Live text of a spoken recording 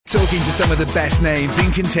Talking to some of the best names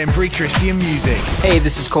in contemporary Christian music. Hey,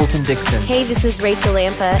 this is Colton Dixon. Hey, this is Rachel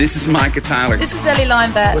Lampa. This is Micah Tyler. This is Ellie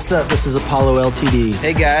Lineback. What's up? This is Apollo LTD.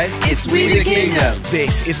 Hey guys, it's We the Kingdom.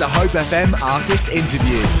 This is the Hope FM Artist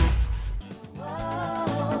Interview.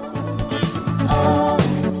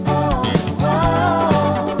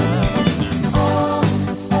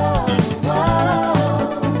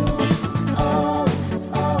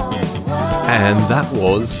 And that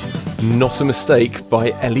was Not a Mistake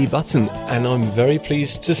by Ellie Button. And I'm very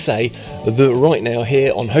pleased to say that right now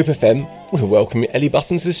here on Hope FM, we're welcoming Ellie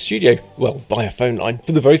Button to the studio. Well, by a phone line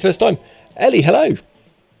for the very first time. Ellie, hello.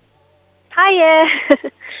 Hiya.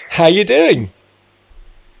 How you doing?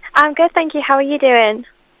 I'm good, thank you. How are you doing?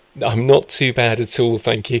 I'm not too bad at all,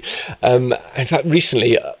 thank you. In fact,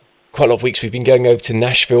 recently, quite a lot of weeks we've been going over to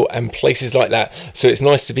Nashville and places like that, so it's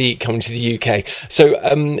nice to be coming to the UK. So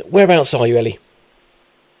whereabouts are you, Ellie?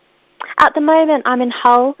 At the moment I'm in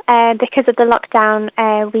Hull. Because of the lockdown,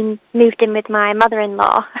 we moved in with my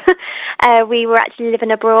mother-in-law. We were actually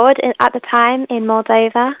living abroad at the time in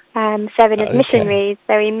Moldova, serving as missionaries,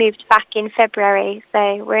 so we moved back in February,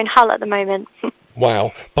 so we're in Hull at the moment.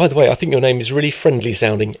 Wow. By the way, I think your name is really friendly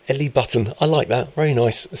sounding. Ellie Button. I like that. Very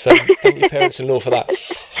nice. So thank your parents-in-law for that.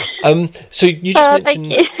 So you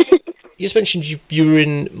just mentioned you were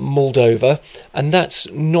in Moldova, and that's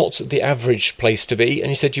not the average place to be,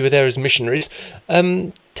 and you said you were there as missionaries.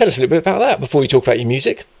 Tell us a little bit about that before we talk about your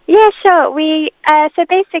music. Yeah, sure. So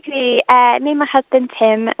basically, me and my husband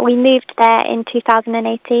Tim, we moved there in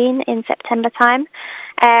 2018 in September time.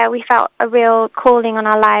 We felt a real calling on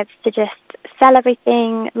our lives to just sell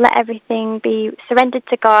everything, let everything be surrendered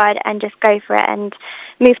to God and just go for it, and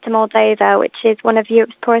move to Moldova, which is one of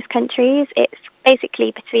Europe's poorest countries. It's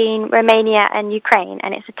basically between Romania and Ukraine,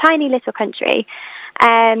 and it's a tiny little country.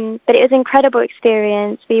 But it was an incredible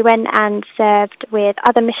experience. We went and served with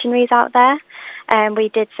other missionaries out there. We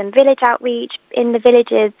did some village outreach. In the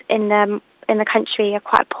villages in the country are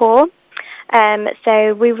quite poor.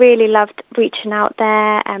 So we really loved reaching out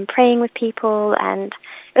there and praying with people, and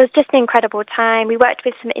it was just an incredible time. We worked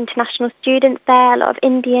with some international students there, a lot of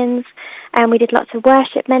Indians, and we did lots of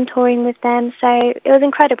worship mentoring with them. So it was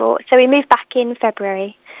incredible. So we moved back in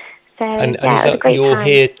February. So and yeah, is it was a great you're time.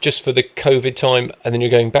 here just for the COVID time, and then you're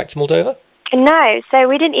going back to Moldova? No, so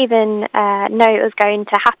we didn't even know it was going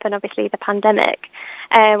to happen, obviously, the pandemic.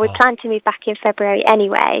 We planned to move back in February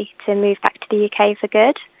anyway, to move back to the UK for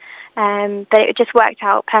good. But it just worked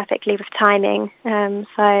out perfectly with timing.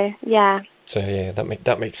 So, yeah. So, yeah,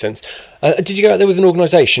 that makes sense. Did you go out there with an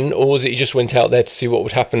organisation, or was it you just went out there to see what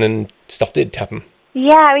would happen and stuff did happen?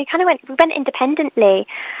 Yeah, we went independently,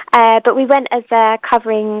 but we went as a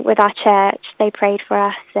covering with our church. They prayed for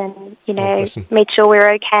us and, made sure we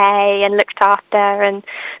were okay and looked after, and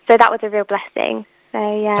so that was a real blessing.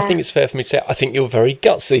 So, yeah. I think it's fair for me to say I think you're very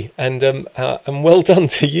gutsy, and well done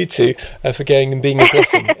to you two for going and being a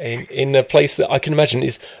blessing in a place that I can imagine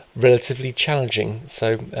is relatively challenging.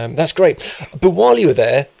 So that's great. But while you were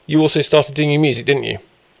there, you also started doing your music, didn't you?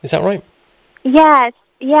 Is that right? Yes.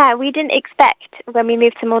 Yeah, we didn't expect when we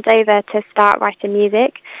moved to Moldova to start writing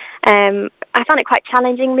music. I found it quite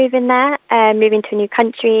challenging moving there, moving to a new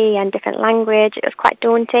country and different language. It was quite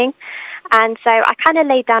daunting. And so I kind of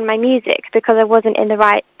laid down my music because I wasn't in the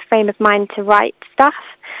right frame of mind to write stuff.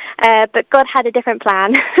 But God had a different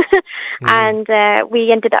plan. And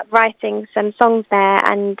we ended up writing some songs there,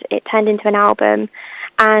 and it turned into an album.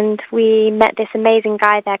 And we met this amazing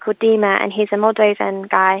guy there called Dima, and he's a Moldovan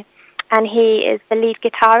guy. And he is the lead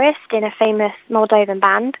guitarist in a famous Moldovan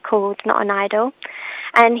band called Not an Idol.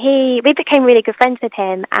 And we became really good friends with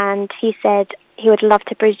him, and he said he would love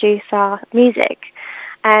to produce our music.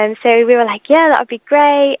 And so we were like, yeah, that would be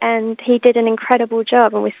great. And he did an incredible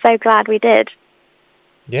job, and we're so glad we did.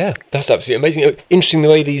 Yeah, that's absolutely amazing. Interesting the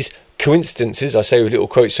way these coincidences, I say with little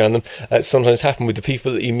quotes around them, sometimes happen with the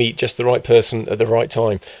people that you meet, just the right person at the right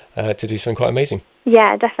time to do something quite amazing.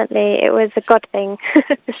 Yeah, definitely. It was a God thing,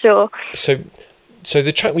 for sure. So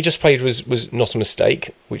the track we just played was Not a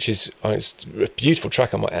Mistake, which is it's a beautiful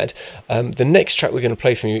track, I might add. The next track we're going to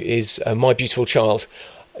play from you is My Beautiful Child.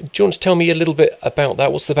 Do you want to tell me a little bit about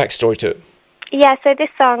that? What's the backstory to it? Yeah, so this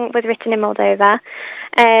song was written in Moldova.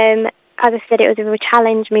 As I said, it was a real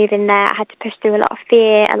challenge moving there. I had to push through a lot of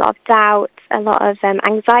fear, a lot of doubt, a lot of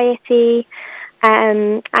anxiety.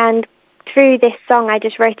 And through this song, I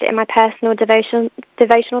just wrote it in my personal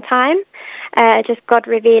devotional time. Just God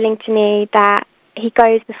revealing to me that He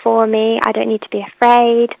goes before me. I don't need to be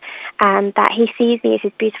afraid. That He sees me as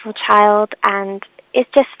His beautiful child. And it's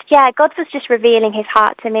just, God was just revealing His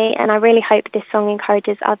heart to me. And I really hope this song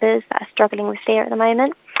encourages others that are struggling with fear at the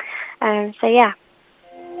moment. So, yeah.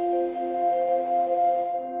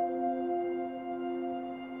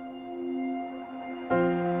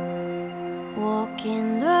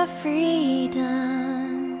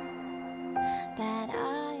 freedom that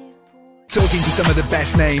I've Talking to some of the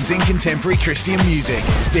best names in contemporary Christian music.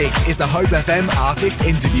 This is the Hope FM Artist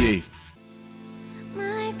Interview.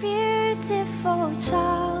 my beautiful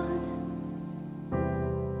child,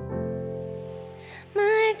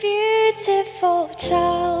 my beautiful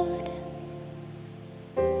child.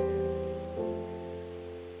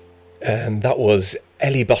 And that was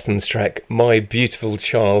Ellie Button's track, My Beautiful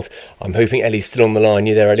Child. I'm hoping Ellie's still on the line.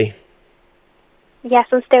 You there, Ellie? Yes,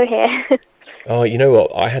 I'm still here. Oh, you know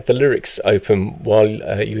what? I had the lyrics open while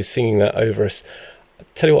you were singing that over us. I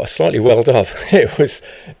tell you what, I slightly welled up.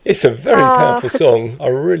 It's a very powerful song. I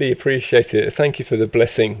really appreciate it. Thank you for the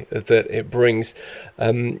blessing that it brings.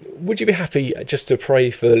 Would you be happy just to pray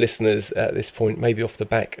for the listeners at this point, maybe off the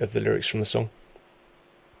back of the lyrics from the song?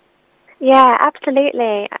 Yeah,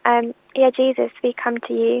 absolutely. Jesus, we come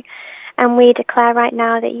to you and we declare right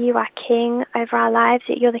now that you are King over our lives,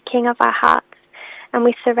 that you're the King of our hearts, and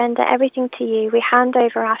we surrender everything to you. We hand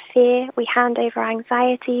over our fear, we hand over our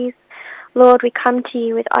anxieties. Lord, we come to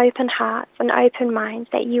you with open hearts and open minds,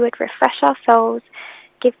 that you would refresh our souls,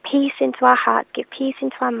 give peace into our hearts, give peace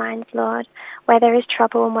into our minds, Lord, where there is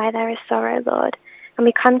trouble and where there is sorrow, Lord. And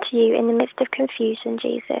we come to you in the midst of confusion,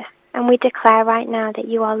 Jesus. And we declare right now that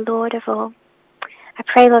you are Lord of all. I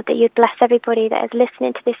pray, Lord, that you'd bless everybody that is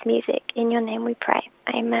listening to this music. In your name we pray.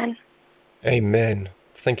 Amen. Amen.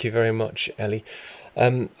 Thank you very much, Ellie.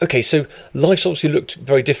 Okay, so life's obviously looked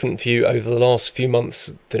very different for you over the last few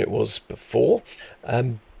months than it was before.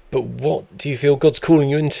 But what do you feel God's calling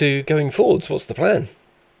you into going forwards? What's the plan?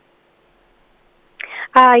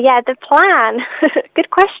 The plan. Good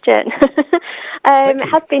question. It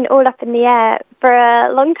has been all up in the air for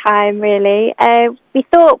a long time, really. We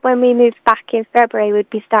thought when we moved back in February we'd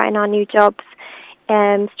be starting our new jobs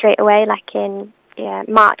straight away, like in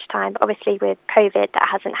March time, but obviously with COVID that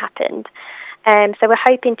hasn't happened. So we're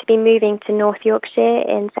hoping to be moving to North Yorkshire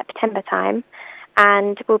in September time,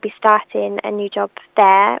 and we'll be starting a new job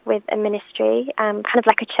there with a ministry, kind of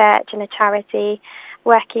like a church and a charity,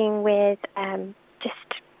 working with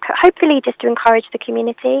hopefully just to encourage the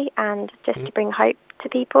community and just to bring hope to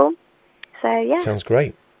people. So yeah, sounds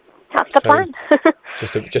great. That's the plan.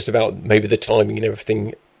 just about maybe the timing and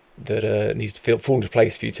everything that needs to fall into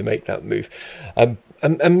place for you to make that move. And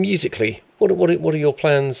musically, what are your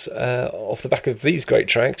plans off the back of these great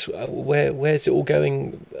tracks? Where's it all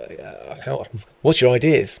going? What's your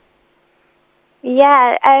ideas?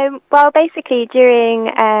 Yeah, well, basically during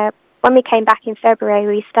when we came back in February,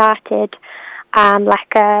 we started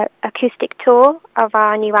like a acoustic tour of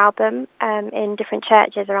our new album in different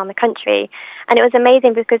churches around the country, and it was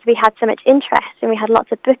amazing because we had so much interest and we had lots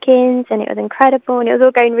of bookings and it was incredible and it was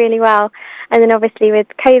all going really well. And then obviously with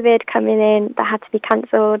COVID coming in, that had to be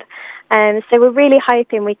cancelled. So we're really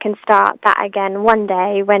hoping we can start that again one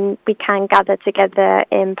day when we can gather together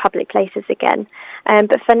in public places again.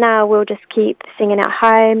 But for now, we'll just keep singing at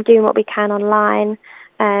home, doing what we can online.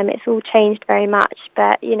 It's all changed very much,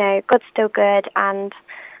 but, you know, God's still good and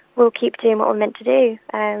we'll keep doing what we're meant to do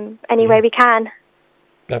any way we can.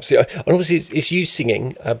 Absolutely. And obviously it's you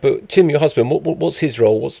singing, but Tim, your husband, what's his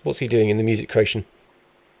role? What's he doing in the music creation?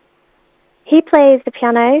 He plays the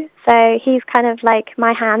piano, so he's kind of like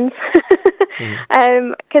my hands.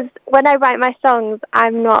 Because when I write my songs,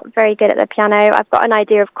 I'm not very good at the piano. I've got an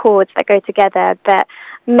idea of chords that go together, but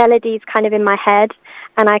melody's kind of in my head,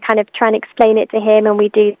 and I kind of try and explain it to him, and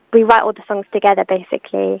we write all the songs together,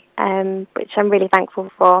 basically, which I'm really thankful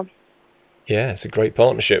for. Yeah, it's a great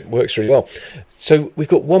partnership. Works really well. So we've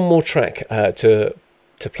got one more track to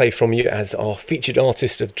play from you as our featured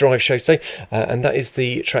artist of Drive Show today, and that is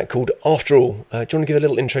the track called After All. Do you want to give a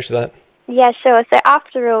little intro to that? Yeah, sure. So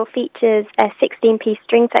After All features a 16-piece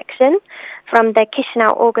string section from the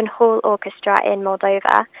Chisinau Organ Hall Orchestra in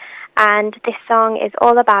Moldova. And this song is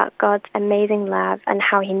all about God's amazing love and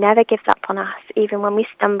how he never gives up on us, even when we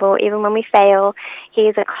stumble, even when we fail. He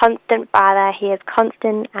is a constant Father. He is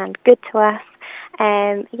constant and good to us.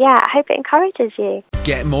 I hope it encourages you.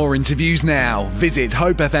 Get more interviews now. Visit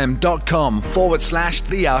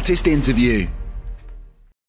hopefm.com/The Artist Interview.